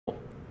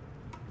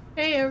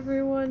Hey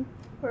everyone,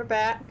 we're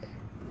back.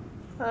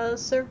 The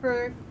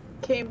server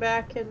came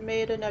back and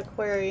made an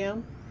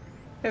aquarium.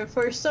 And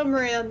for some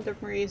random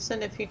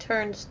reason, if he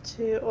turns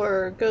to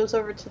or goes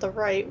over to the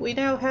right, we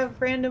now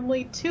have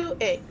randomly 2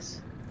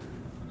 eggs.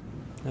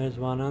 There's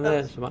one and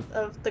there's one.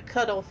 Of the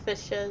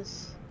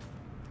cuttlefishes.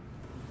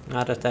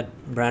 I just had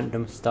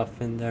random stuff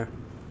in there.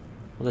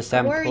 Well, the I'm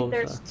samples. worried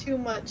there's too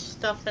much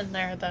stuff in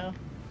there though.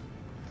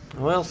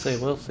 We'll see,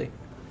 we'll see.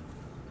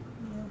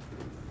 Yeah.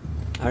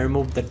 I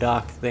removed the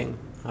dark thing.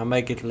 I'll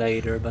make it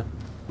later, but...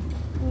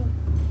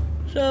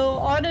 So,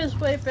 on his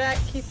way back,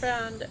 he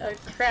found a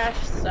crash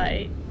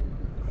site.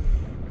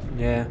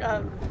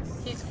 Yeah.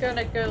 He's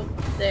gonna go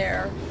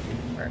there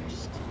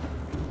first.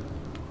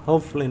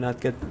 Hopefully not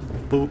get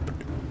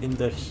booped in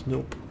the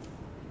snoop.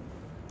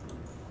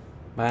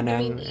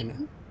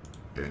 Engine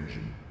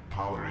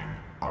powering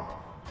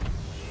up.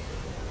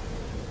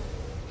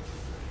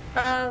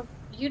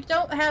 You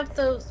don't have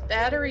those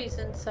batteries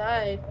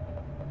inside.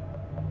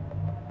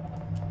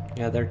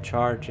 Yeah, they're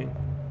charging.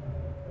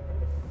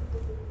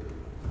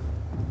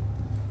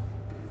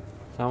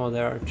 Some of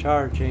them are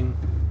charging.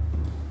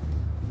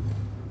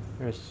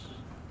 There's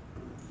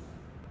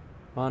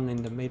one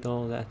in the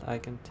middle that I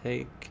can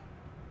take.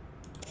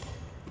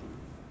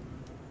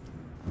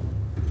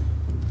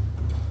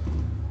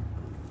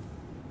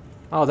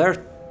 Oh,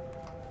 they're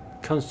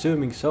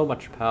consuming so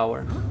much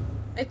power.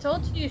 I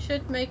told you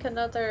should make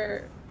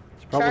another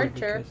It's probably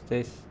charger. because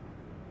this.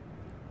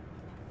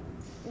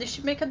 You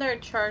should make another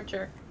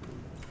charger.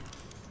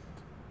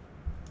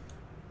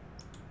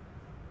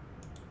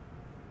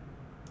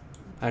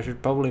 I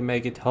should probably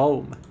make it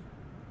home.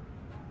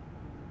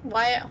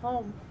 Why at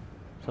home?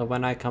 So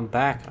when I come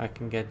back I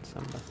can get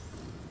some.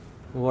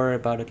 We'll worry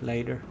about it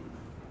later.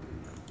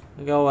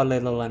 I'll go a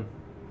little and...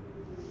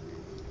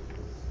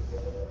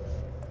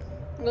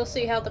 We'll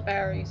see how the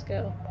batteries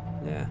go.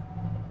 Yeah.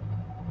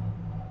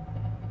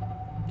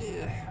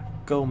 Yeah.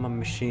 Go my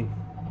machine.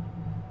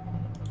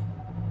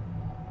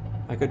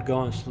 I could go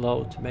on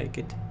slow to make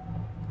it.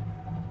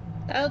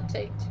 That'll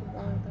take too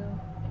long though.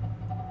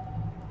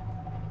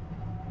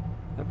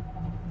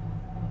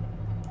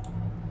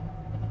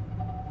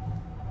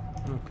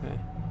 Okay.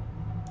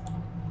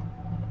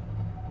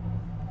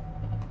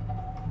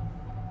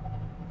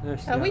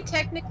 Are we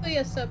technically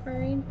a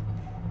submarine?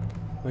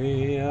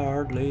 We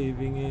are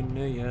living in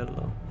a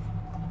yellow.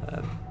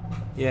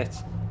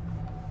 Yes.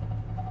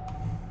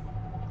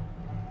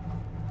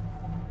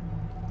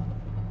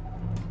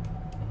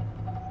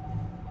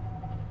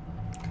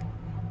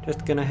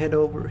 Just gonna head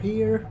over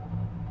here.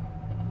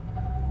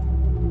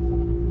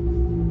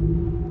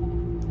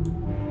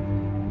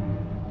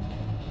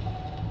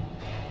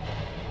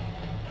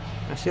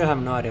 I still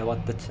have no idea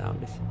what that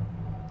sound is.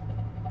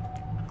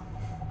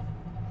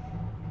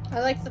 I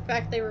like the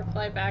fact they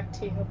reply back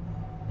to you.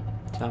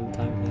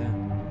 Sometimes, yeah.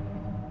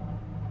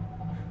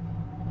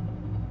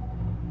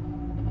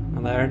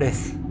 And there it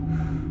is.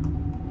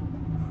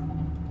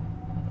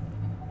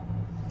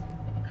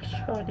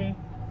 Funny.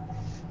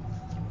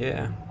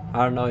 Yeah,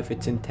 I don't know if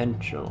it's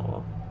intentional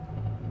or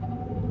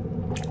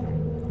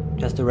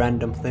just a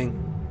random thing.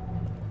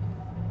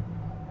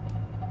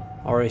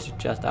 Or is it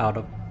just out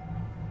of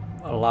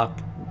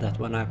luck that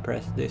when I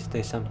press this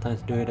they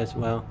sometimes do it as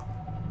well.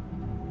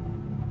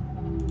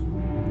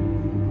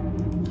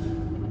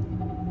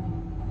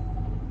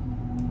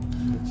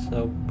 It's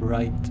so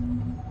bright.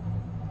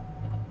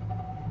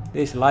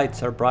 These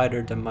lights are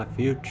brighter than my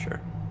future.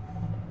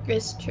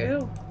 It's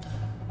true.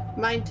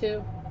 Mine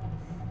too.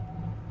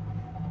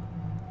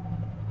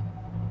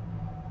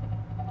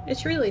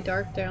 It's really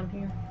dark down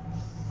here.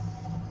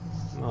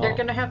 They're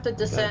gonna have to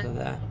descend.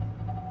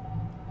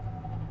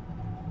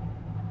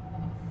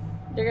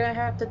 You're gonna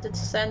have to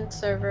descend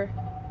server.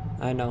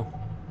 I know.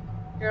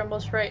 You're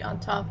almost right on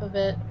top of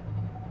it.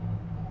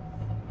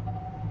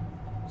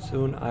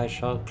 Soon I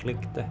shall click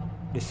the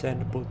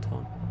descend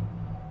button.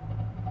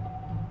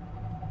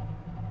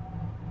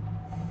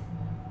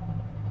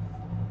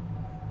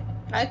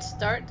 I'd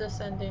start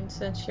descending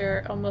since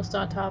you're almost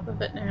on top of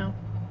it now.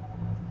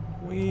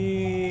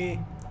 We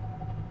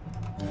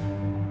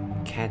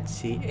can't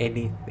see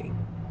anything.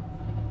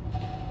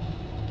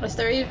 Is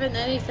there even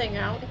anything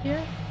out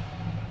here?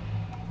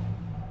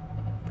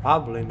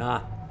 Probably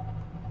not.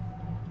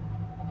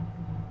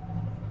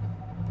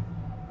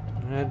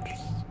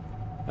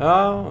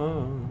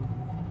 Oh,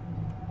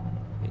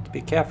 need to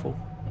be careful.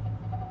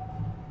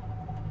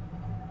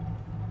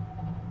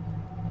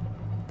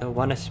 Don't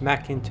want to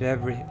smack into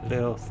every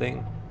little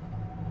thing.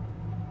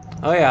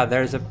 Oh yeah,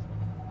 there's a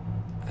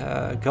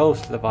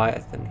ghost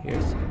leviathan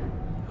here.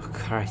 Oh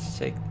Christ's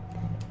sake,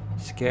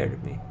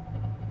 scared me.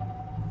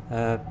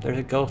 There's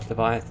a ghost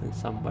leviathan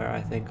somewhere, I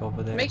think,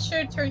 over there. Make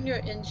sure to turn your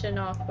engine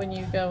off when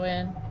you go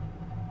in.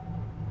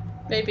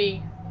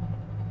 Maybe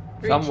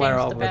somewhere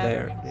over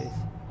there it is.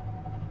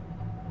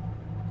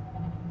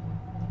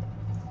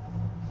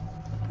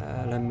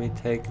 Let me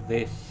take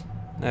this.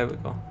 There we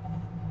go.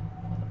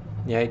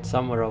 Yeah, it's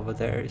somewhere over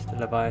there is the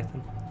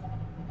leviathan.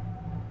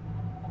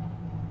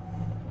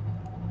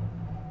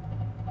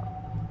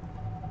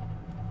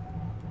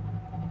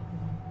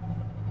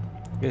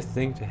 Good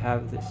thing to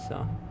have this,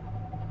 so.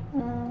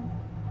 Mm.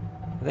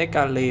 I think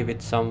I'll leave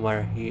it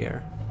somewhere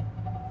here.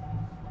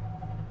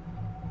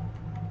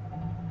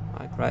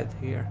 Like right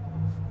here.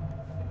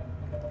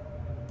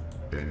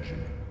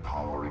 Engine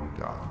powering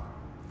down.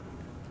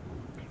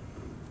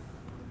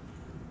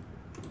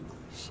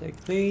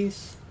 Take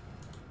these.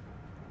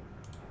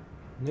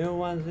 New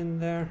ones in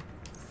there.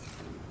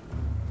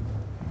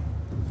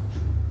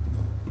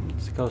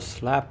 Let's go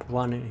slap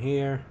one in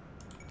here.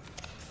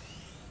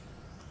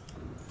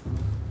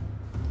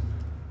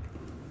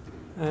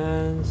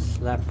 And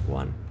slap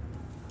one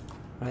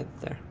right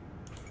there.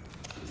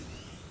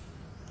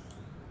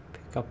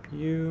 Pick up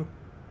you.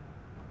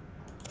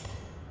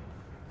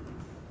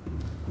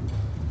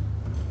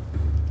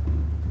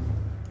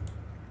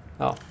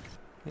 Oh,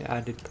 yeah,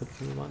 I did put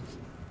new ones.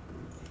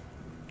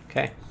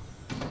 Okay.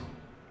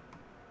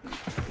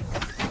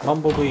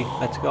 Bumblebee,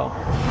 let's go.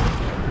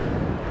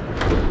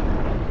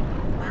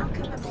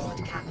 Welcome aboard,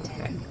 Captain.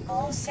 Okay.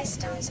 All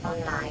systems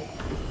online.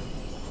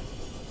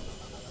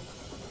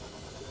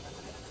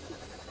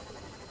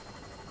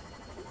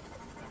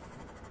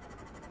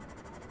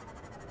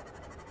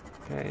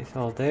 Okay,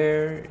 so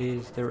there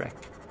is the wreck.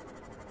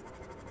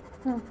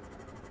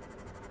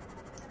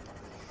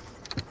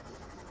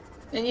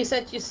 And you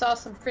said you saw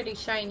some pretty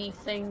shiny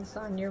things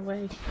on your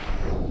way.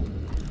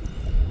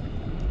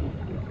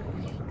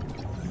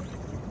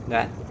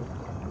 That.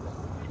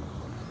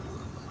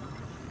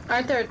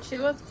 Aren't there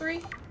 2 of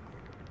 3?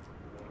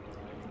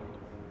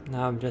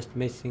 Now I'm just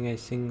missing a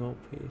single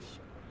piece.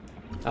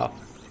 Oh,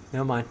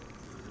 never mind.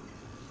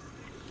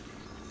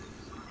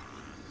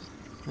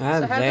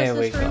 And So how there does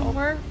we this room go.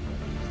 work?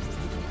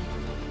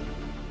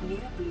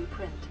 New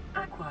blueprint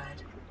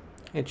acquired.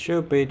 It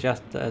should be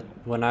just that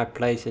when I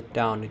place it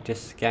down, it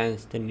just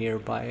scans the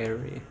nearby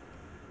area.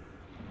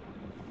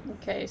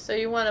 Okay, so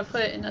you want to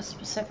put it in a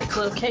specific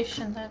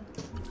location then.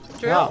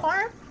 Drill Oh.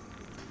 farm?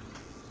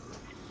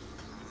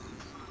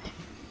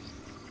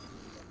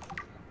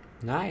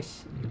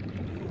 Nice.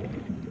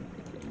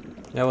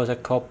 There was a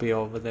copy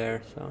over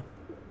there, so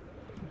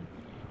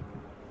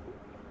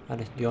I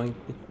just joined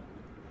it.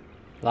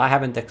 Well, I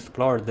haven't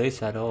explored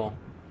this at all.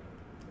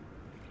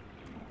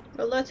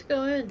 Well, let's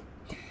go in.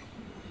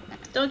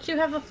 Don't you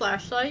have a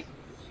flashlight?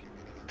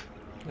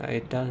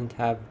 It doesn't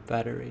have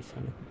batteries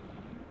on it.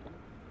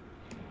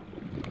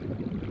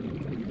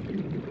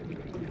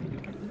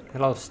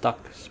 Hello,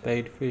 stuck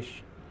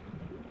spadefish.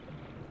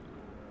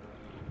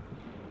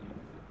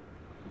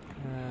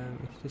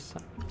 Is this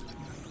some?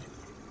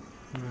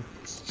 There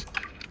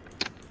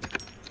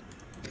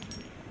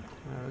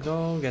we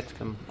go, get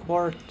some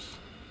quartz.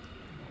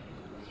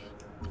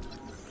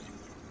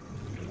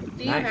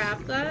 Do you Nice.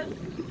 have that?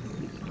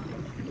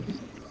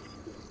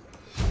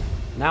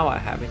 Now I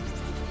have it.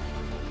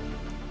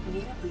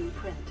 New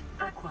blueprint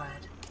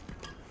acquired.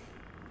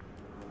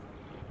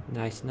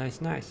 Nice,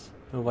 nice, nice.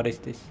 Oh, what is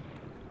this?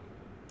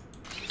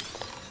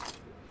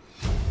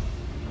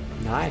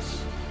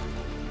 Nice.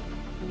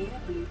 New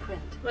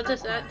blueprint. What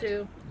does that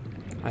acquired. do?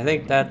 I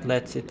think that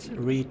lets it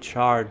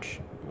recharge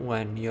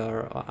when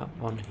you're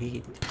on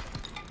heat.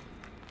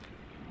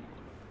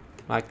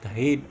 Like the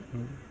heat,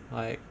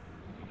 like,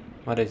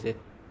 what is it?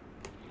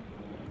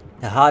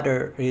 The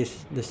hotter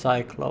is the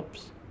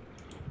Cyclops,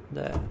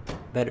 the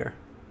better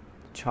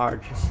it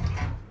charges.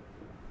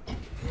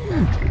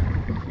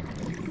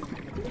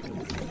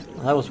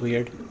 Well, that was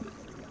weird.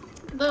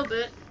 A little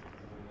bit.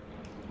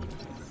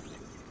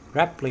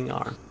 Grappling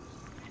arm.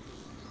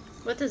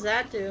 What does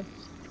that do?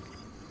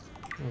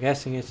 I'm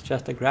guessing it's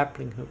just a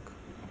grappling hook.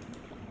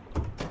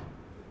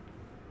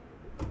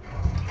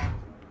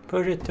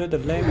 Push it to the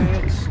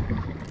limits.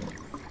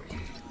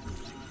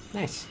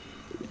 Nice.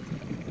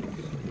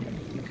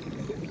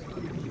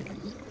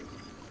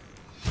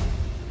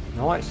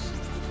 Nice.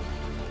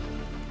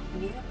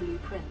 New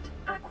blueprint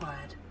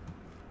acquired.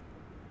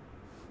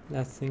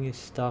 That thing is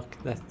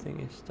stuck, that thing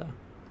is stuck.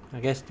 I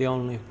guess the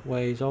only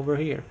way is over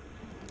here.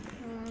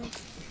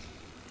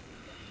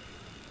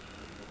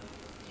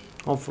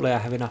 Hopefully I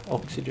have enough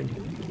oxygen.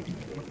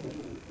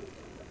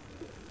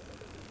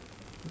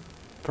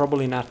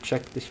 Probably not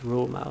check this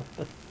room out,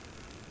 but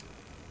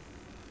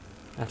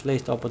at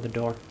least open the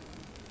door.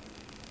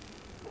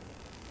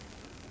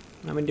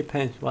 I mean,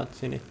 depends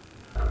what's in it.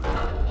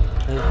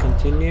 Does it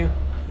continue?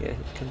 Yes,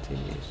 it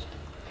continues.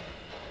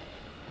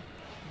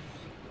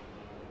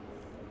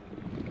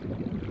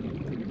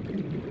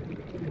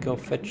 Go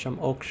fetch some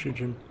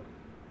oxygen.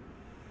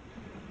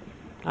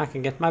 I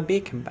can get my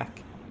beacon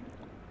back.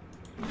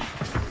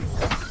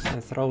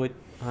 And throw it,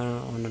 I don't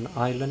know, on an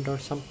island or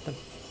something.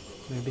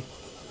 Maybe.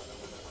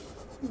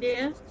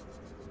 Yeah.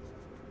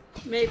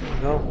 Maybe.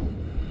 Go.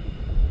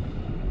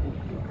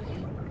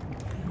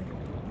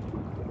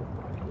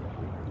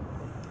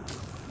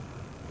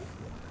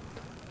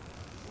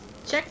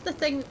 Check the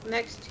thing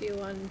next to you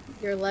on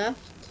your left,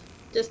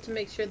 just to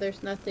make sure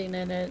there's nothing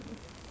in it.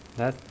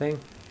 That thing.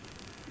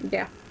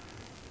 Yeah.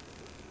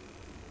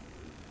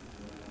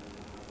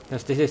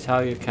 Because this is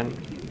how you can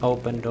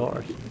open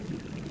doors.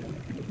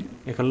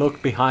 You can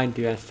look behind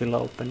you and still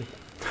open it.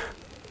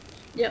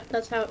 Yep,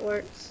 that's how it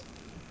works.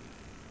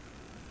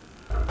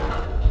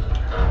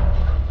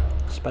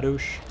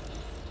 Spadoosh.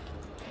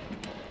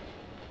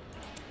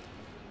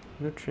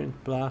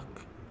 Nutrient block.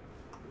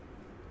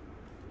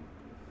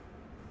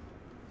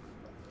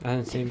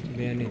 Doesn't seem to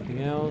be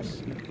anything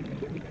else.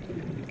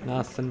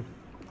 Nothing.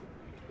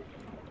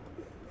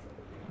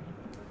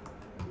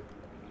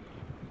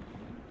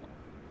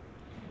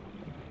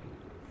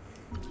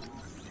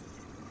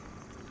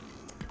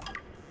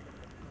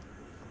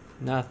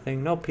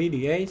 Nothing. No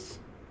PDAs.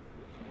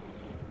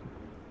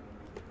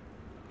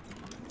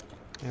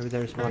 Maybe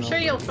there's one. I'm sure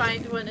over you'll there.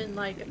 find one in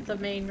like the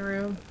main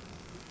room.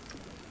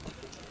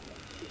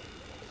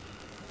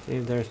 See,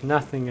 there's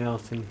nothing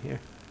else in here.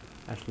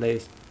 At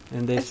least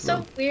in this It's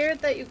room. so weird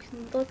that you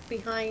can look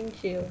behind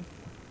you.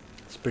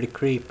 It's pretty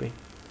creepy.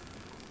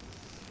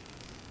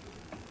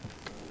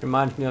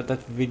 Reminds me of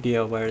that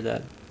video where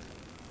that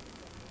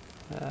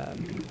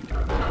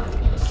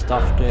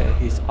stuffed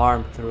his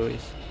arm through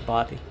his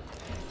body.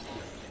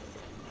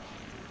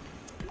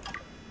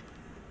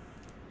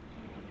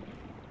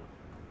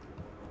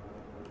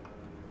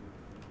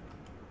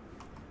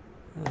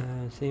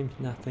 Seems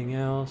nothing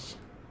else.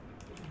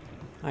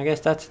 I guess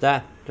that's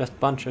that. Just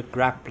bunch of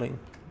grappling.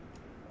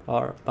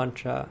 Or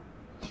bunch of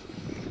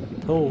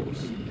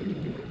tools.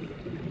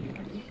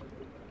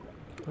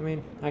 I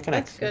mean, I can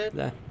That's accept good.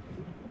 that.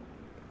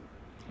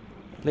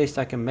 At least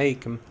I can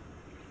make them.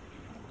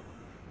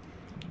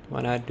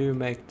 When I do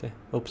make the...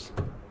 Oops.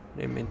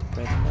 Didn't mean to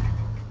press that.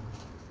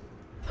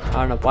 I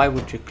don't know, why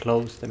would you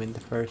close them in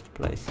the first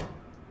place?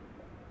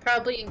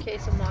 Probably in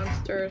case a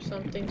monster or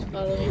something's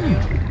following you.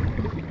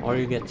 Or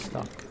you get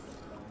stuck.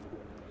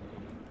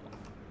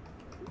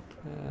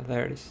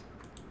 There it is.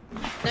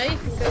 Now you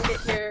can go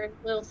get your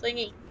little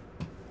thingy.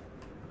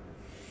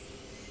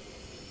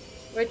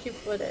 Where'd you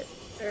put it?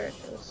 There it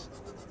is.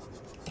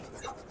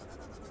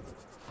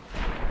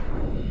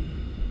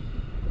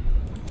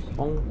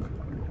 Bonk.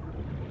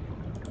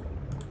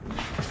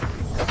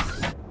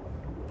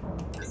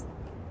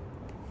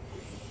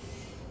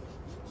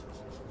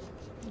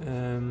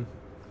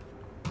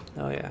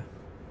 Oh yeah.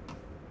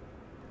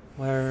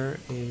 Where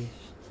is...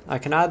 I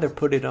can either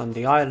put it on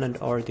the island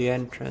or the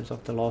entrance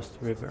of the Lost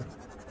River.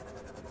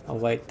 Oh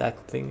wait, that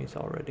thing is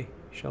already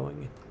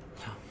showing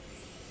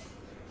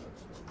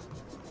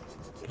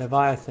it.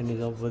 Leviathan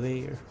is over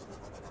there.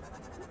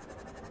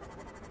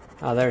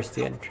 Ah, there's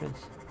the entrance.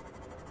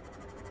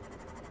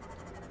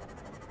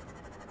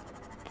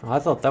 Oh, I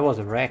thought that was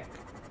a wreck.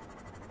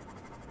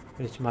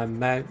 It's my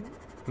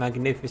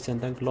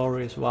magnificent and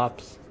glorious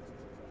Waps.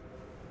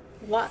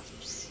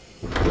 Wasps.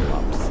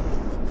 Waps.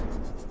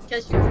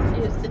 Because you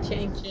refuse to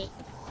change it.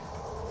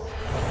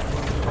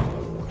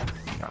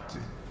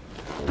 Captain,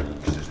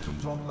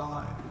 systems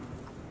online.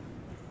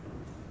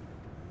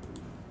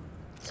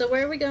 So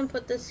where are we going to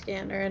put this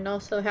scanner, and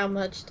also how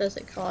much does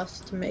it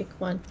cost to make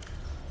one?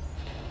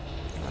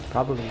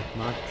 Probably not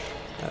much.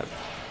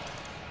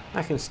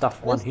 I can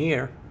stuff one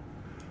here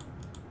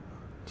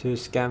to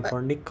scan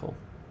for nickel.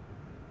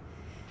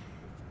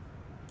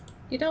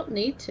 You don't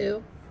need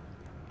to,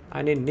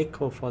 I need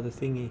nickel for the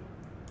thingy.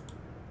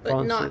 but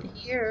Bronze, not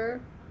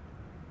here.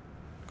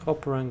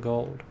 copper and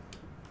gold.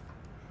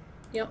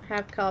 You don't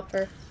have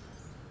copper.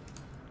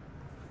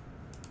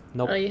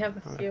 Nope. Oh, you have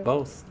a Alright, few.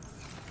 both.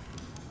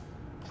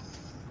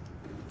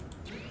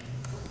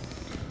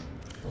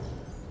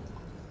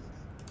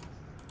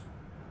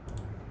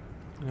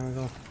 There we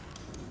go.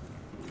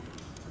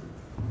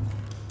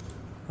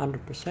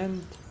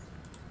 100%.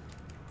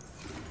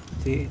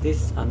 See,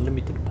 this is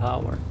unlimited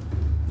power.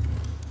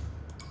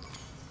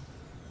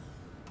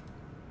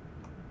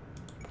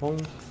 Pong.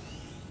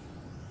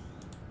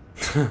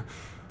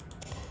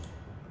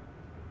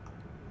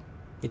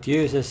 It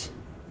uses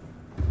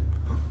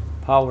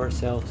power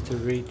cells to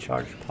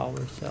recharge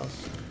power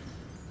cells.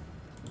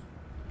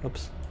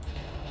 Oops.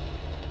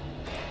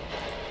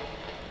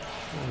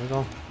 There we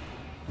go.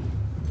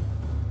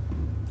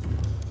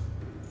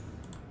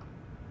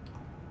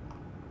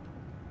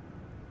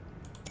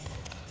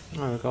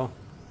 There we go.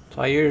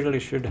 So I usually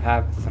should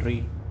have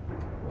 3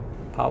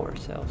 power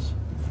cells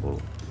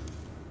full.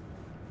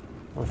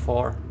 Or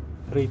 4.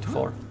 3 to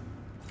 4.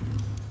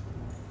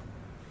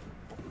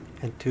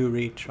 And 2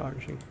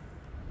 recharging.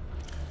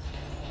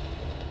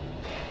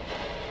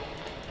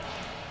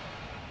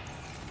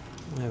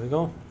 There we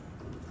go.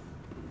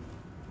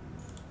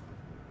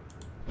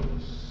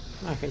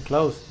 I can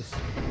close this.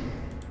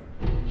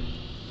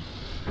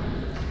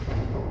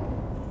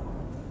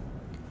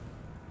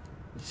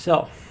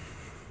 So,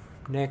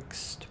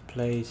 next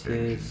place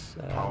is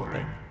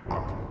Powering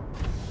up.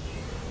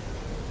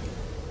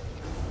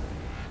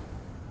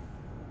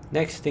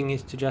 next thing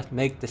is to just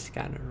make the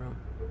scanner room.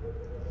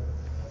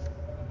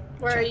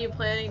 Where are you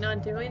planning on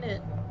doing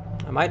it?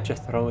 I might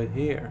just throw it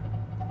here.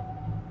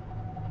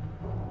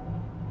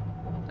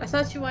 I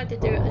thought you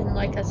wanted to do it in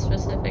like a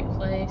specific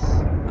place.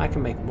 I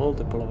can make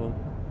multiple of them.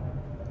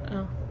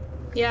 Oh.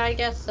 Yeah, I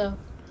guess so.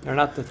 They're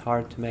not that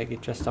hard to make,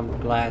 it's just some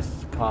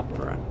glass,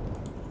 copper and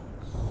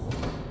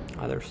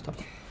other stuff.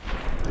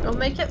 It'll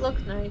make it look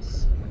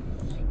nice.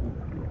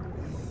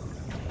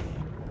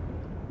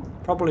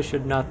 Probably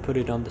should not put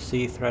it on the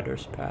sea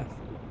threader's path.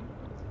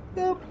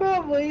 Yeah,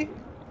 probably.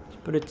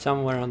 Let's put it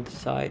somewhere on the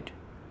side.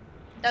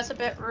 That's a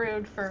bit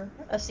rude for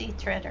a sea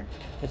treader.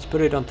 Let's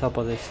put it on top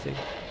of this thing.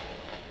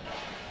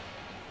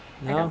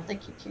 I No? don't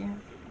think you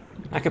can.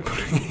 I can put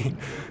it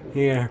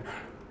here.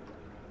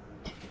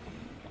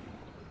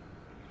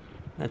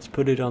 Let's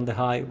put it on the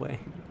highway.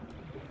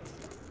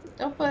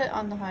 Don't put it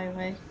on the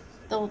highway.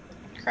 They'll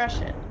crush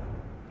it.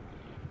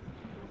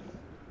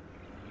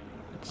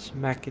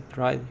 Smack it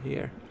right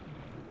here.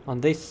 On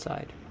this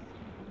side.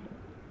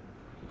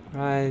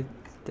 Right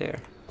there.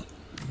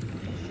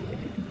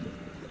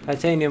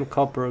 Titanium,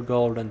 copper,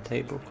 gold, and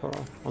table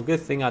coral. Well,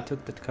 good thing I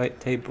took the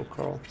table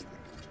coral.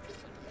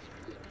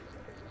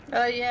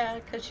 Oh yeah,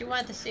 because you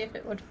wanted to see if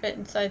it would fit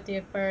inside the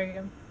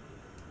aquarium.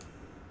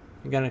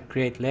 You're gonna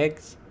create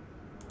legs?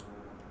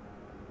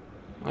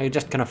 Are you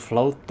just gonna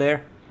float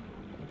there?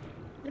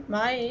 It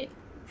might.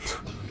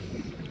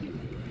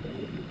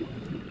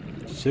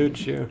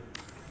 Suits you.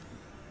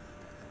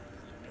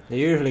 They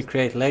usually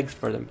create legs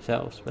for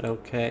themselves, but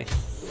okay.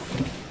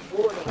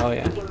 Warning. Oh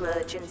yeah.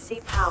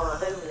 Emergency power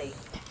only.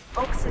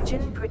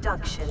 Oxygen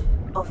production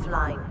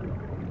offline.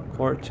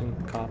 Quartz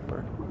and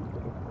copper.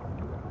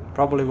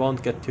 Probably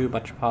won't get too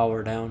much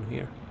power down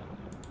here.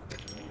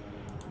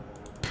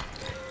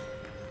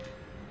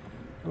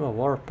 Oh, a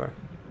warper.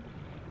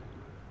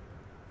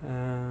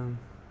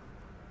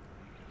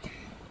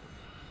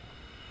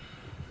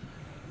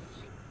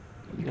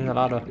 There's a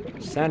lot of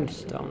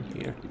sandstone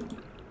here.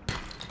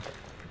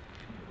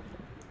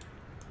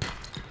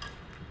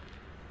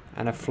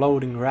 And a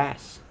floating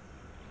grass.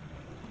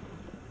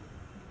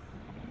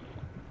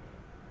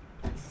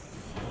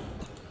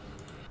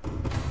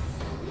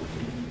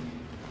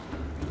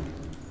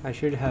 I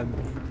should have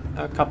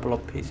a couple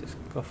of pieces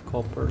of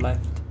copper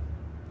left.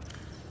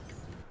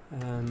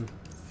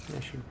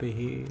 That should be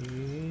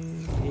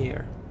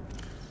here.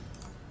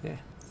 Yeah.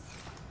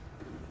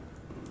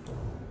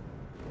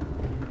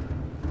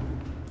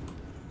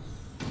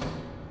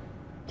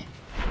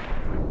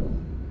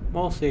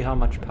 We'll see how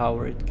much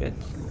power it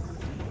gets.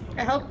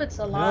 I hope it's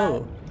a lot.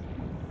 No.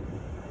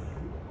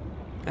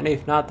 And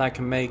if not, I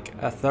can make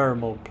a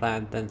thermal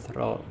plant and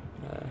throw.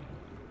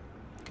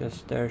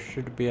 Because there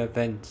should be a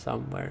vent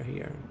somewhere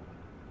here.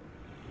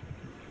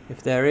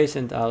 If there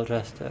isn't, I'll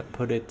just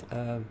put it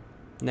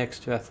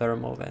next to a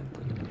thermal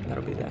vent.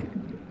 That'll be that.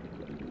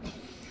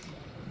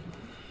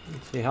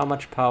 Let's see how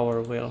much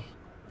power will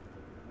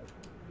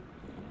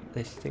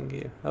this thing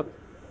give. Up.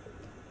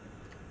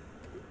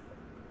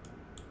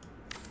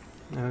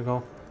 There we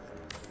go.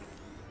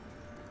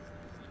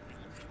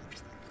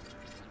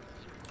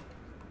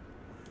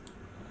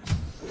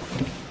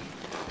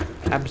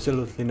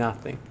 Absolutely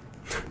nothing.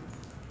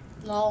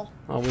 Lol.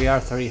 Well, we are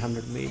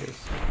 300 meters.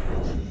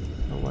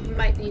 No We wonder.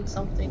 might need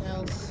something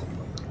else.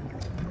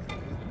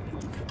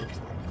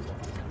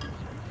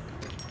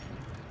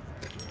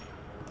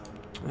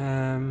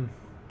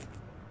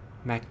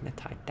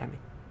 Magnetite, damn it.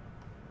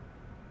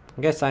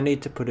 I guess I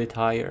need to put it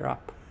higher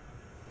up.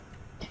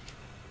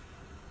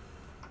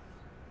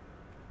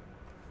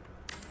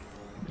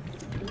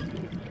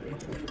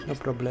 No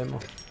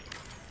problemo.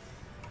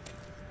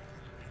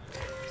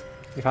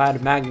 If I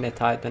had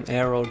magnetite and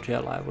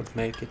aerogel, I would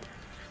make it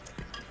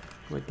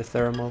with the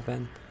thermal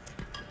vent.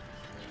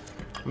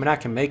 I mean, I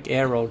can make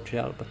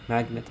aerogel, but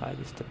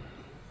magnetite is the...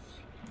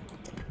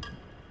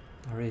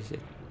 Or is it?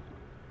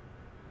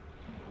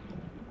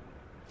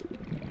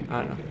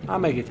 I don't know. I'll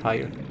make it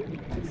higher.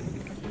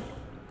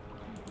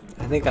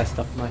 I think I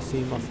stuffed my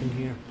sea moth in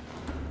here.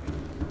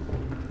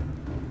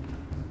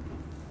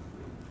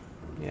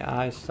 Yeah,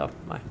 I stuffed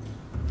my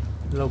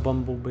little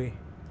bumblebee.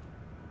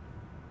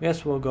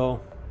 Guess we'll go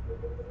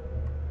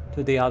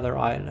to the other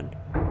island.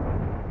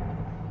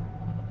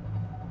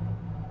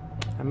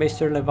 And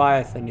Mr.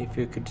 Leviathan, if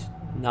you could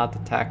not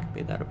attack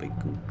me, that'll be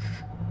gooch.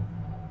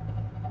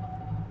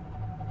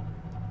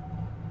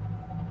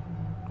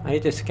 I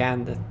need to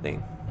scan that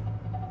thing.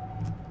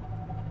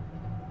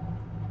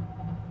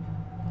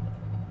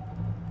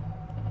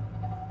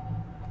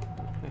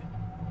 Okay.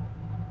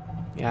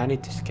 Yeah, I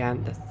need to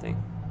scan that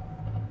thing.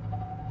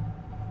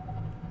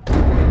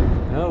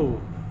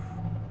 No.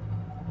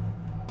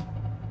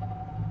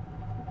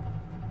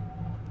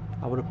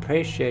 I would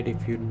appreciate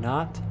if you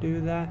not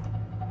do that.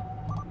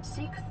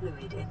 Seek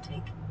fluid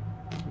intake.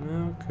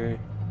 Okay.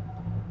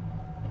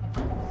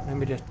 Let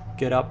me just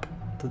get up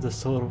to the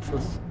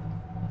surface.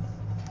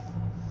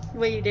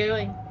 What are you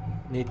doing?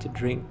 Need to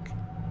drink.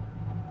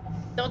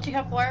 Don't you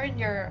have water in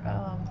your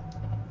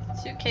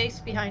suitcase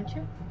behind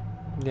you?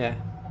 Yeah.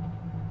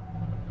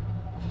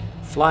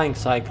 Flying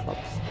Cyclops.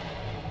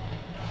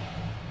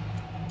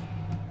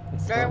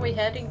 Let's Where are go we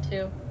heading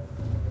to?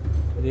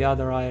 to the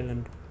other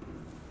island.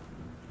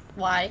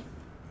 Why?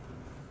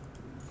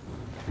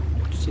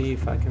 See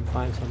if I can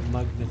find some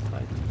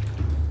magnetite.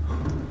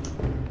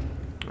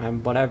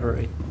 And whatever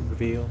it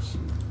reveals.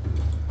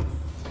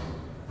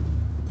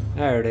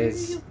 There it Where are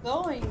is. you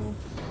going?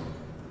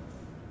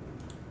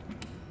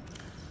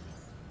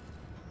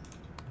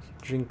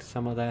 Drink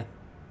some of that.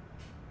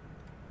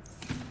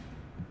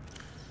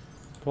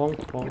 Plonk,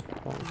 plonk,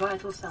 plonk.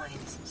 Vital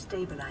signs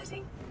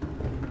stabilizing.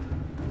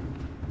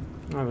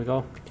 There we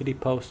go. Kitty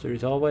poster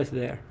is always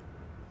there.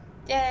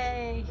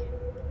 Yay!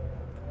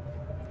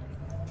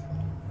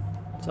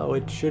 So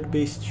it should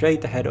be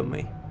straight ahead of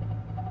me.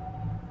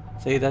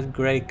 See that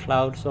grey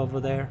clouds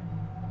over there?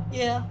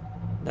 Yeah.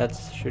 That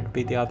should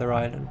be the other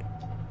island.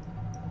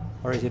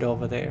 Or is it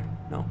over there?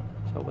 No,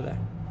 it's over there.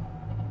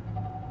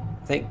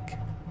 I think.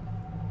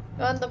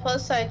 On the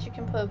plus side, you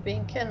can put a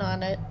beacon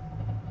on it.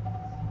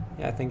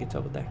 Yeah, I think it's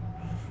over there.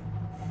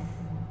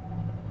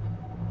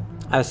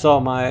 I saw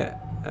my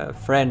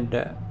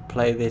friend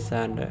play this,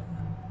 and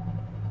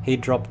he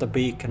dropped a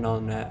beacon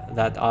on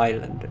that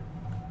island.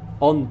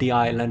 On the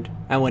island,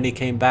 and when he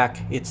came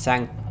back, it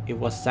sank. It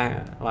was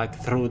like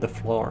through the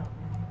floor.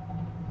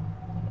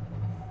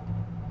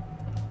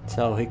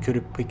 So he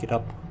couldn't pick it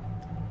up.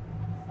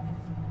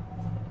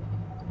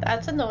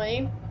 That's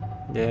annoying.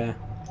 Yeah.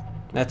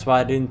 That's why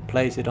I didn't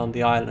place it on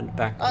the island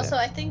back Also, there.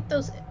 I think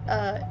those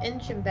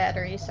engine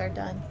batteries are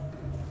done.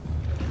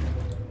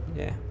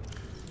 Yeah.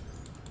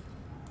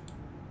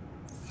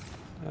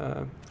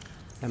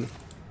 I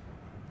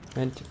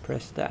meant to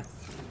press that.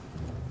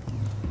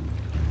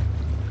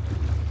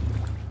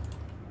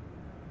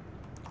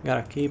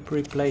 Gotta keep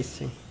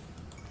replacing.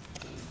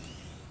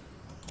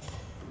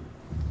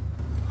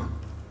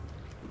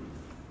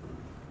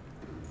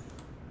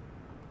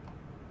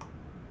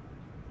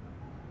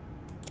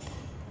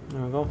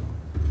 There we go.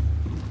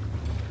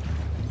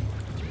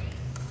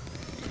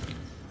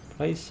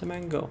 Place them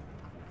and go.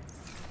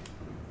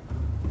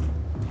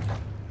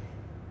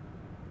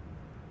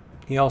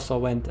 He also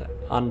went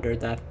under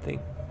that thing.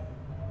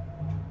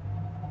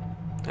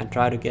 And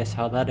try to guess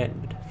how that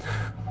ended.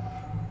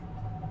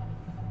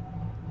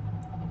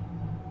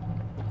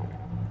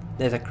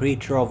 There's a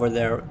creature over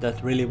there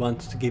that really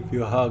wants to give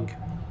you a hug.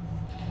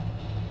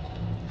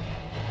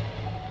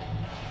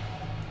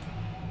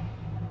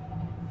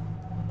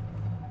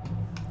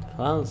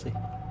 Fancy.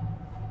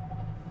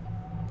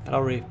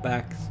 Hello,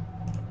 reefbacks.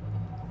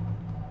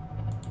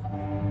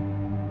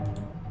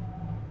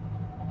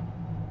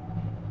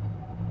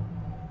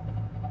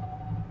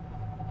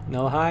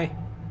 No hi?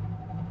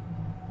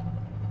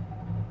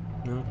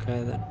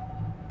 Okay then.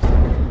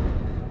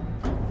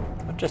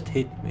 What just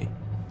hit me?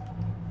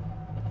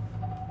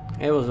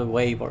 It was a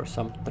wave or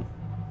something.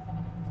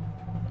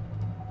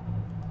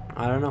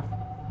 I don't know.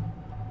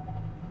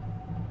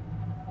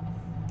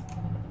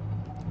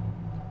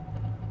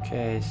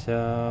 Okay,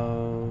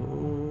 so...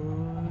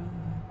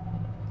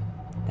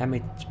 Damn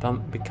it, it's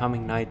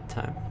becoming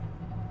nighttime.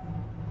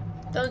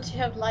 Don't you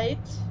have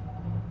lights?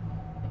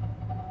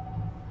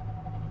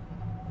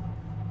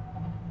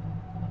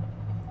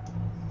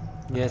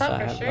 Yes, I I thought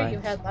have for sure lights. you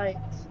had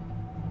lights.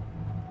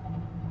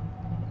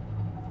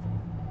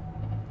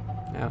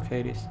 Okay,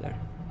 it is there.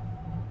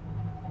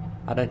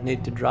 I don't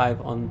need to drive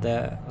on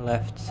the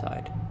left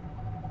side.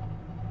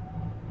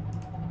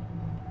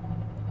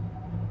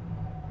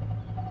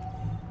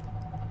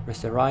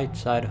 Whereas the right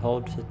side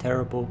holds a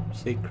terrible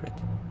secret.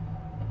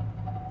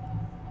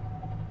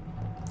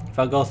 If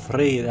I go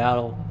 3,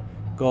 that'll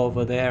go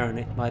over there and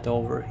it might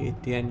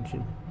overheat the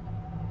engine.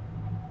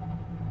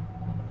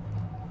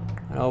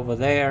 And over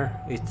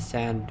there is the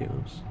sand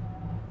dunes.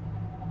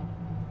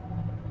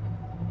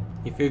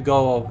 If you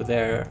go over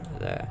there,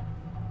 the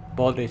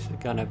body's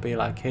gonna be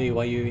like, hey,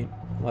 why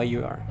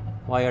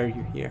are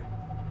you here?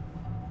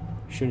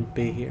 Shouldn't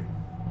be here.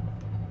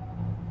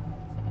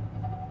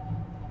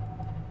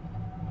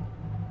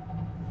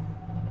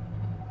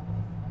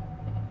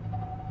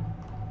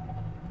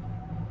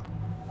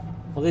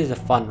 Well, this is a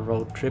fun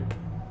road trip.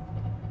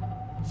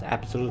 There's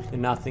absolutely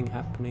nothing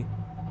happening.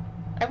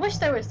 I wish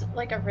there was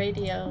like a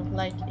radio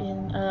like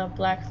in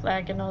Black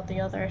Flag and all the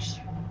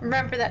others.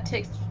 Remember that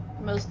takes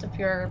most of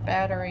your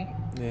battery.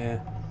 Yeah.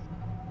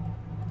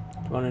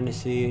 One to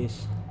see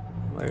is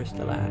where's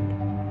the land?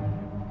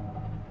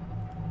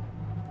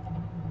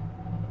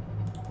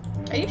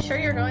 Are you sure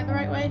you're going the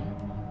right way?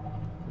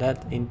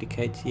 That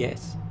indicates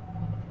yes.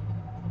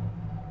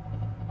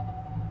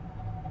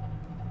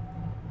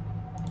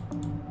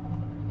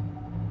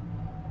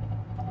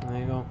 There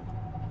you go.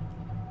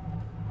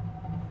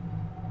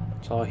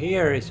 So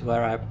here is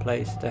where I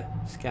place the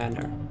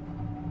scanner.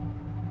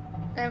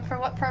 And for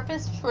what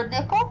purpose? For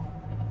nickel?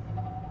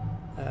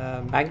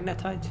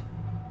 Magnetite.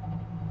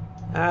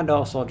 And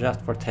also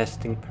just for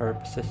testing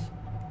purposes.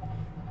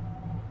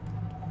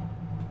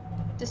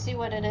 To see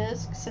what it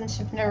is, since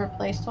you've never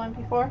placed one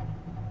before?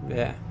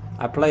 Yeah.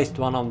 I placed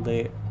one on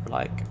the,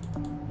 like,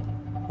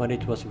 when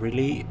it was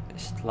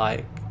released,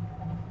 like,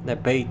 the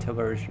beta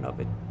version of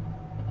it.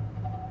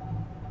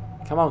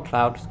 Come on,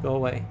 clouds, go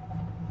away.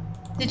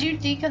 Did you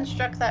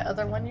deconstruct that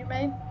other one you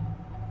made?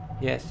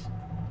 Yes.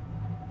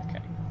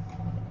 Okay.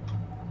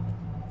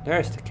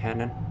 There's the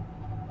cannon.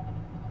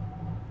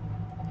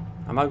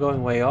 Am I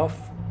going way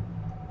off?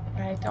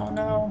 I don't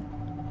know.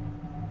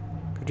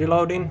 Could you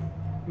load in,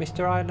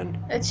 Mr. Island?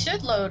 It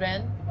should load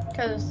in,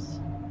 because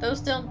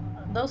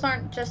those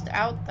aren't just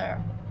out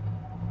there.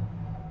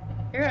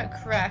 You're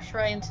gonna crash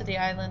right into the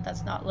island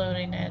that's not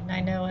loading in, I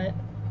know it.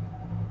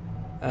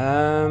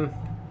 Mr.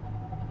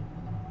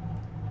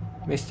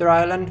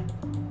 Island?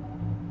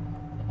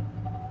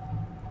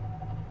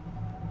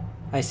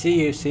 I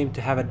see you seem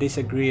to have a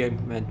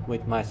disagreement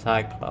with my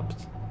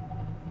Cyclops.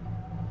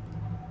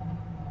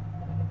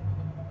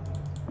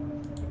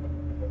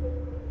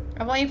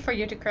 I'm waiting for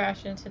you to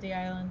crash into the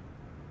island.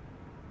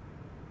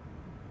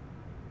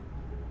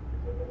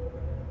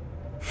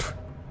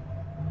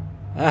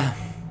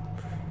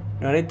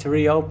 Do I need to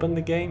reopen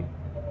the game?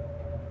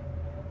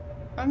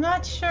 I'm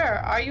not sure.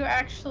 Are you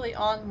actually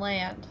on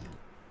land?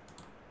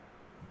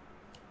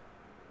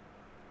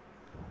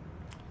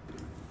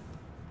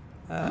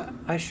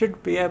 I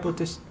should be able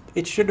to...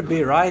 It should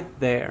be right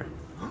there.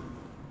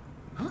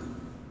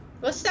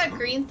 What's that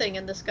green thing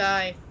in the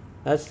sky?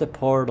 That's the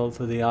portal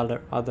to the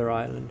other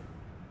island.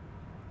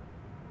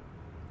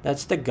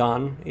 That's the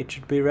gun. It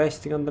should be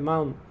resting on the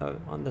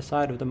on the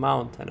side of the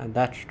mountain, and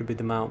that should be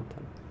the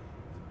mountain.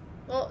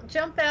 Well,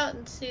 jump out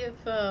and see if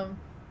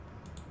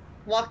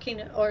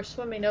walking or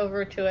swimming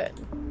over to it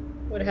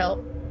would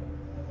help.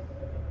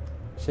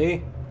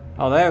 See?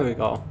 Oh, there we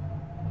go.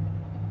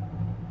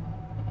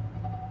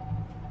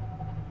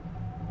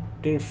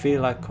 Didn't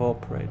feel like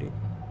cooperating.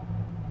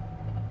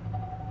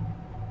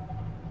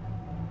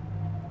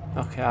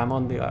 Okay, I'm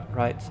on the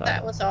right side.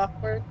 That was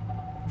awkward.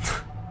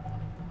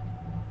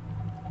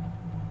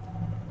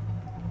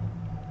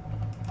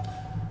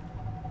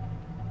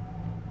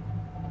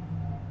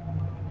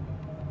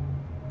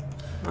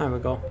 There we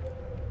go.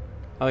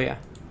 Oh yeah,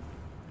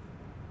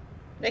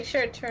 Make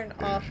sure to turn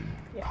off.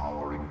 Yeah.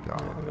 Powering there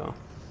we down. go.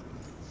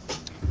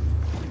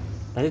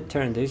 Did it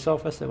turn this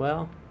off as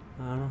well?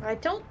 I don't know. I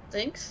don't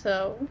think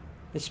so.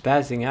 It's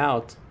spazzing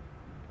out.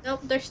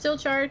 Nope, they're still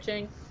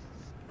charging.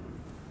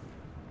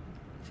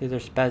 See, they're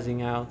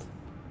spazzing out.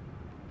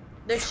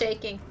 They're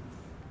shaking.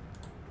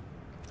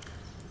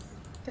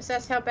 Because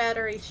that's how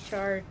batteries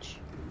charge.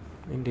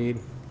 Indeed.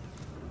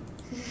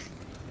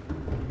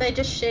 They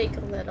just shake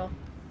a little.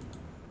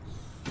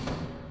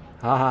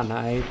 Haha,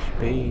 na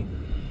HP.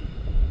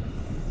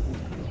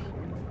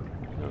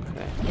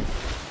 Okay.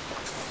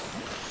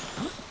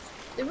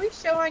 Did we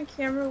show on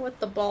camera what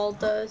the ball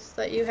does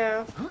that you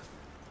have?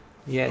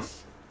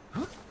 Yes.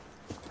 You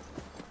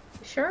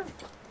sure?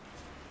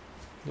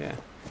 Yeah.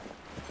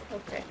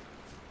 Okay.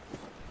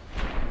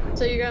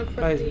 So you're gonna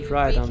put Right, the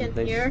right on beacon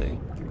this here? thing.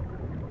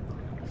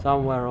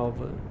 Somewhere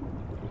over.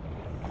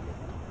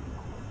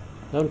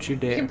 Don't you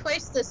You dare. can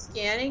place the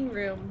scanning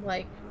room,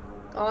 like,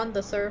 on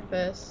the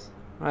surface.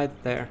 Right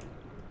there.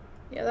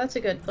 Yeah, that's a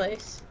good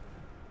place.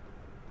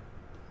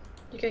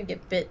 You're gonna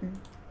get bitten.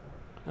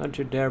 Don't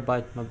you dare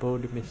bite my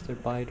body, Mr.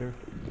 Biter.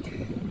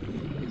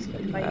 It's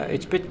gonna bite you.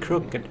 It's a bit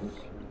crooked.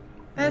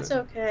 That's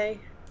okay.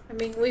 I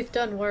mean, we've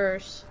done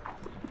worse.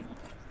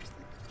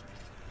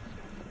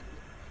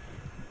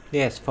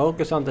 Yes,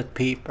 focus on that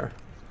peeper.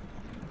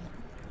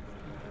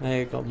 There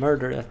you go,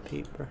 murder that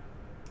peeper.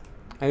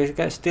 Are you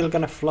guys still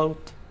gonna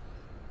float?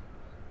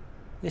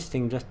 This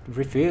thing just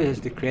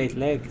refuses to create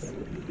legs.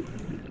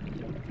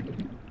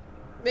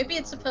 Maybe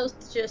it's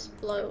supposed to just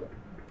float.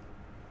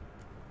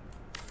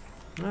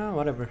 Ah,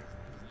 whatever.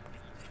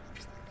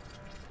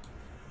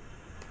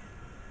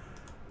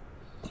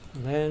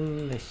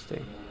 Then this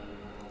thing.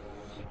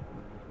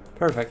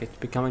 Perfect, it's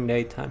becoming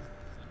daytime.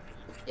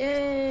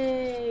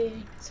 Yay!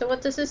 So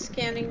what does this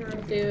scanning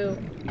room do?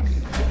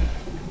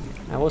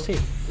 I will see.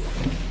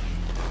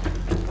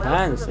 Welcome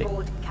Fancy.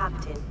 aboard,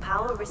 Captain.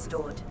 Power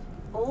restored.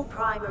 All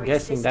primary I'm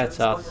guessing systems that's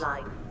us.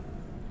 online.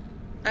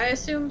 I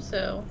assume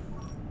so.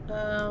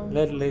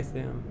 Lead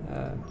lithium.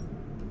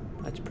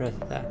 Let's press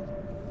that.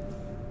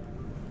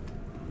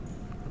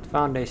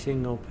 Found a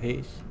single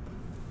piece.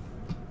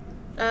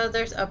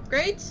 There's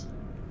upgrades?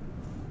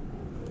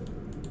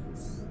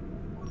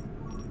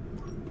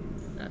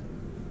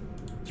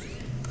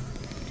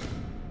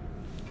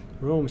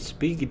 Room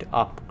speed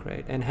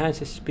upgrade.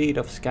 Enhances speed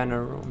of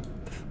scanner room.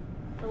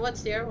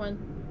 What's the other one?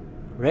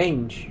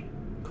 Range.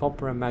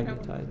 Copper and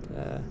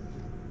magnetite.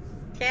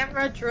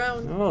 Camera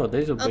drone. Oh,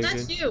 this will Oh, be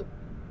that's good. you.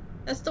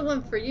 That's the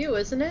one for you,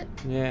 isn't it?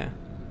 Yeah.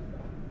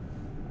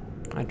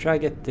 I try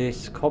get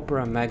this copper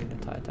and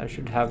magnetite. I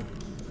should have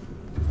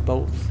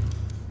both.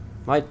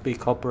 Might be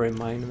copper in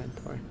my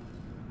inventory.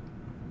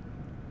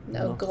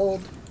 No, No.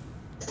 gold.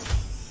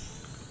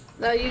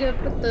 Now you gonna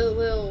put the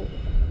little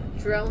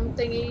drone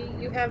thingy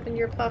you have in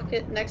your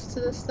pocket next to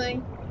this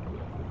thing?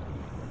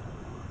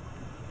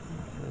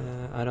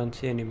 I don't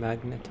see any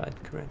magnetite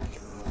currently.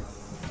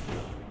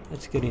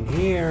 Let's get in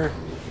here.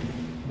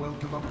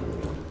 Welcome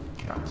aboard,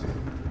 Captain.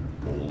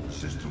 All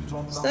systems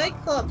online.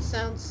 Cyclops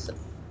sounds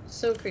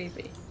so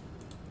creepy.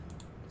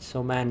 It's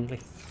so manly.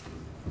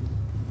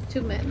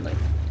 Too manly.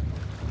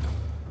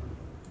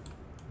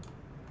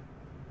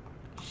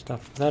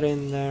 Stuff that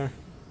in there.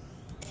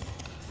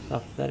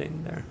 Stuff that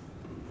in there.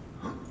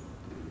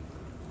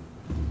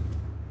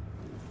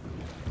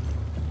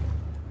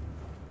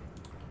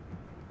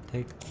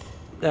 Take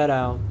that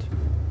out.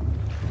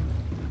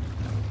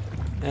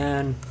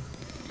 And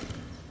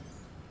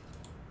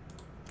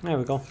there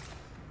we go.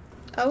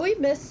 Are we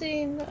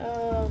missing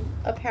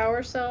a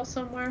power cell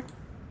somewhere?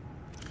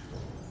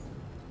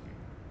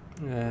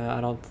 I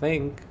don't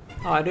think.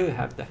 Oh, I do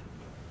have that.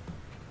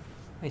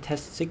 It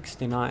has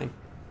 69%.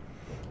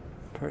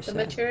 The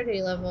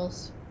maturity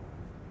levels.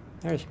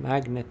 There's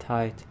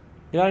magnetite.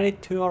 Did I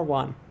need 2 or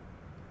 1?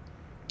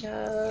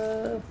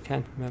 Uh,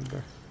 Can't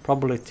remember.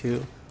 Probably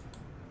 2.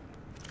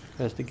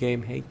 Because the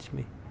game hates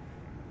me.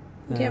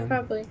 yeah,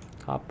 probably.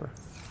 Copper.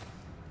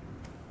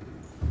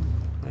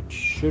 That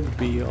should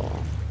be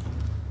all.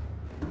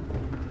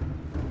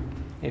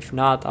 If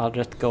not, I'll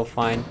just go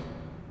find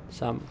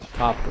some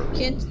copper.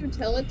 Can't you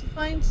tell it to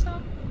find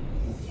some?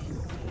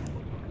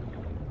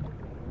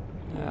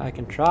 I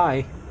can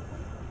try.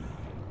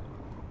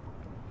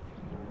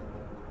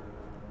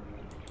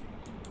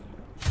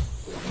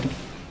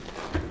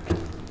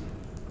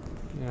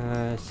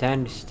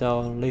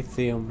 Sandstone,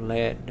 lithium,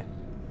 lead.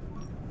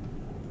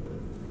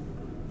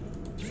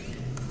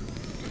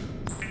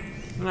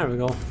 There we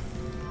go.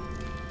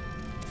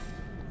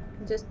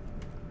 Just,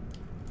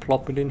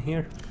 Plop it in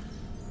here.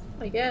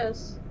 I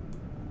guess.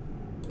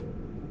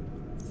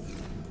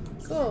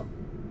 Cool.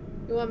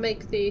 You want to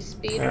make the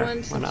speed Sure,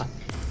 ones? why not?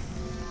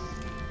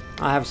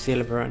 I have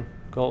silver and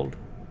gold.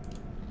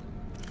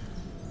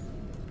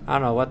 I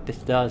don't know what this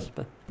does,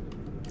 but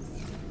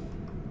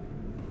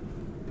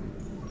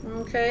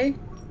Okay.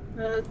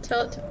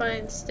 Tell it to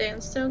find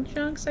sandstone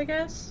chunks, I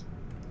guess.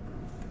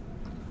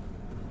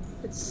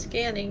 It's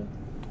scanning.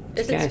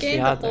 Is it Scans the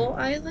scanning the other. whole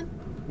island?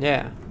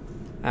 yeah.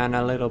 And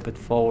a little bit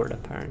forward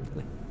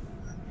apparently.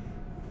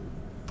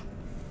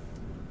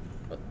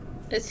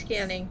 It's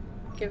scanning.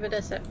 Give it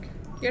a sec.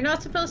 You're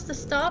not supposed to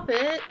stop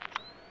it.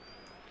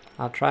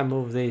 I'll try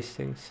move these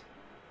things.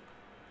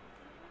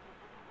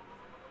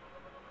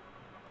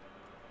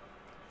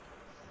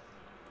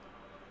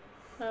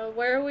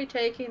 Where are we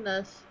taking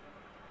this?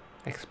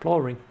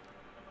 Exploring.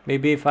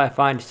 Maybe if I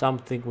find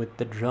something with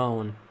the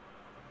drone,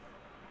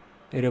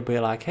 it'll be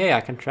like, hey,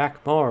 I can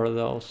track more of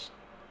those.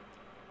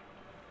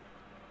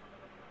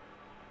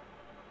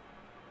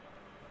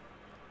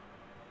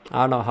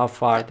 I don't know how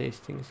far these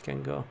things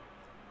can go.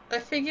 I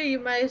figure you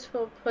might as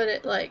well put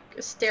it like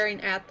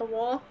staring at the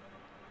wall.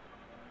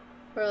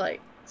 Or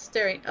like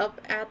staring up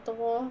at the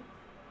wall.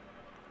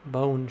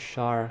 Bone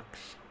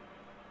sharks.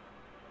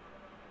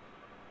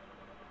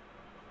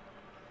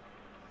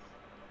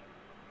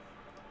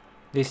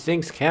 These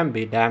things can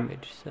be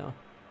damaged, so.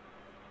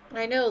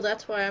 I know,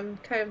 that's why I'm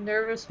kind of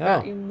nervous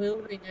about Oh. you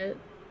moving it.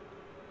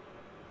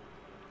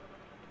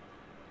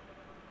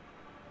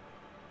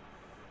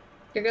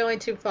 You're going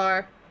too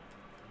far.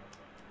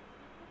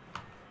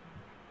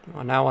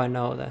 Well, now I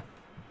know that.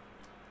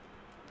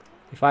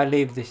 If I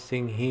leave this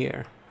thing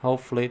here,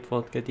 hopefully it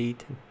won't get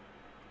eaten.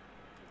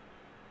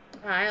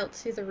 I don't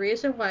see the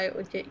reason why it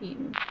would get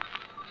eaten.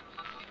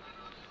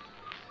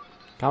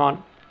 Come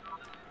on.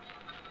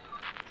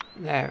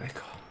 There we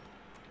go.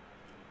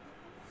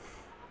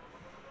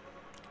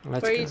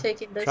 Let's Where are you go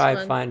taking this try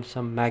one? find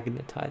some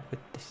magnetite with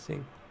this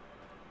thing.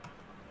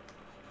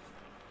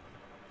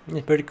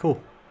 It's pretty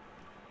cool.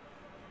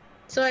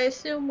 So I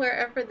assume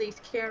wherever these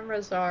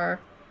cameras are,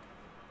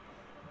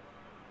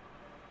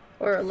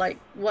 or like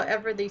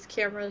whatever these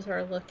cameras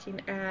are looking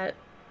at,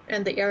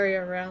 and the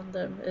area around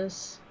them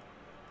is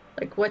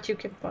like what you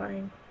can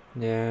find.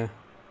 Yeah.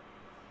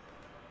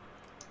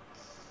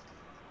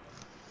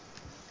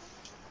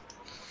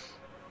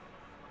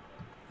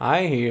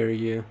 I hear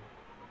you.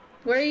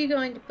 Where are you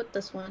going to put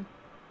this one?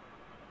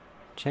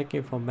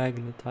 Checking for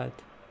magnetite.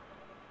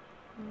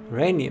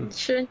 Uranium.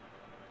 Should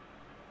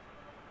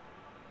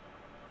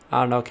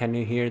I don't know, can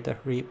you hear the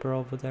Reaper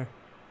over there?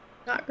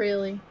 not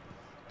really.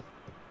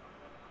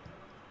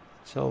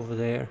 It's over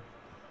there.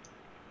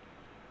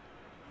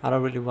 I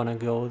don't really want to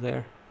go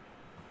there.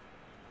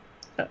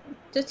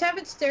 Just have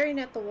it staring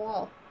at the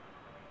wall,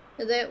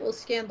 and then it will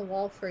scan the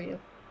wall for you.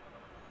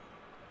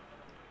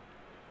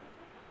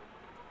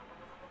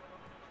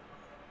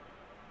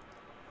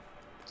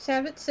 Just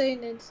have it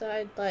sitting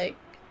inside, like,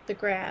 the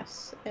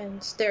grass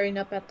and staring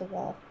up at the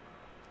wall.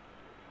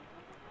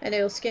 And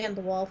it'll scan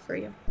the wall for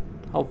you.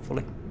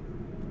 Hopefully.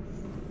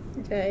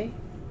 Okay.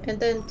 And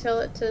then tell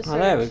it to search. Oh,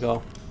 there we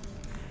go.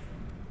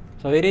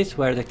 So it is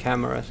where the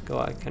cameras go,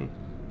 I can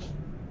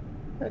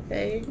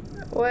Okay.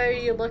 What are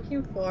you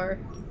looking for?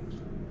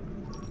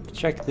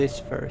 check this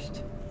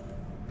first.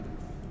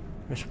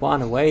 There's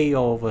one way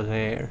over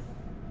there.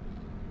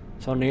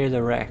 So near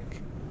the wreck.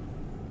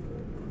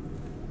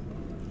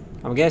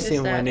 I'm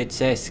guessing when that? it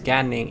says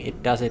scanning,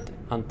 it does it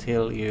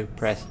until you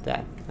press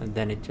that, and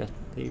then it just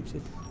leaves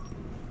it.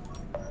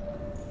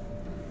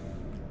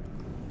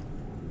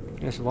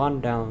 There's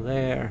one down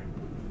there.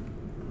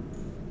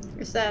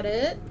 Is that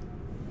it?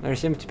 There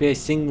seems to be a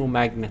single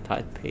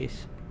magnetite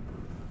piece.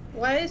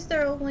 Why is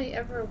there only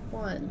ever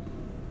one?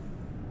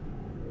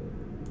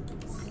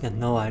 I have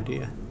no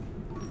idea.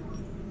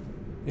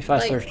 If I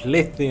Like- search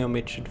lithium,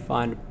 it should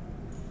find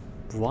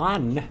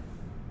one.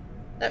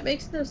 That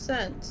makes no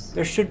sense.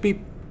 There should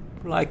be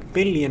like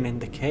billion in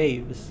the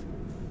caves.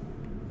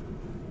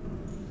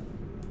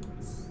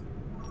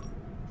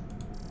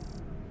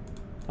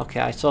 Okay,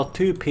 I saw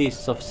 2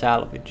 pieces of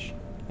salvage,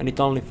 and it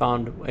only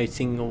found a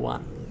single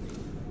one.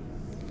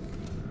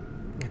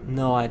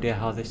 No idea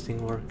how this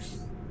thing works.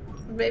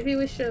 Maybe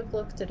we should have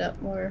looked it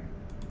up more.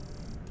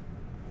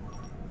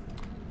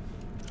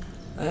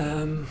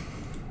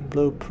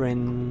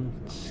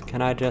 Blueprints.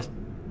 Can I just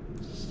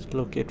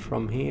look it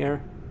from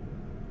here?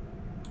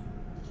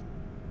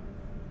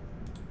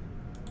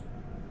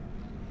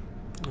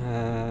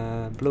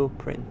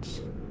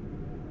 Blueprints.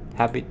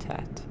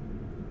 Habitat.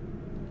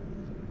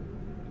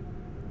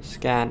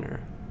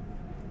 Scanner.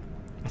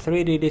 A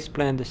 3D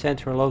display in the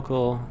central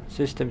local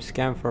system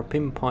scan for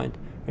pinpoint.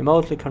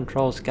 Remotely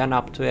controlled scan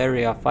up to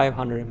area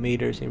 500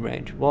 meters in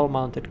range.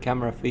 Wall-mounted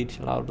camera feeds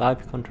allow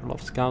live control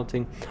of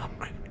scouting.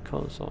 Upgrade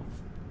console.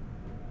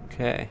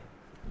 Okay.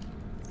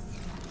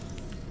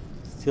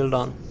 Still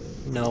don't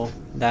know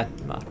that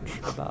much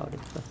about it,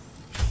 but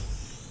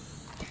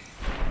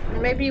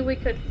Maybe we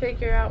could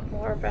figure out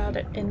more about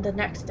it in the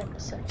next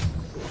episode.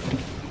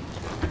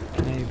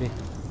 maybe.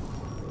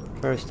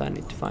 First I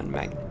need to find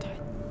magnetite.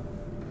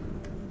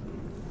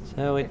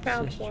 So it's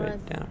found straight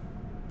one. down.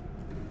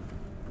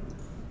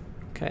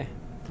 Okay,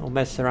 I'll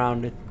mess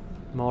around it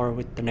more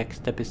with the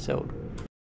next episode.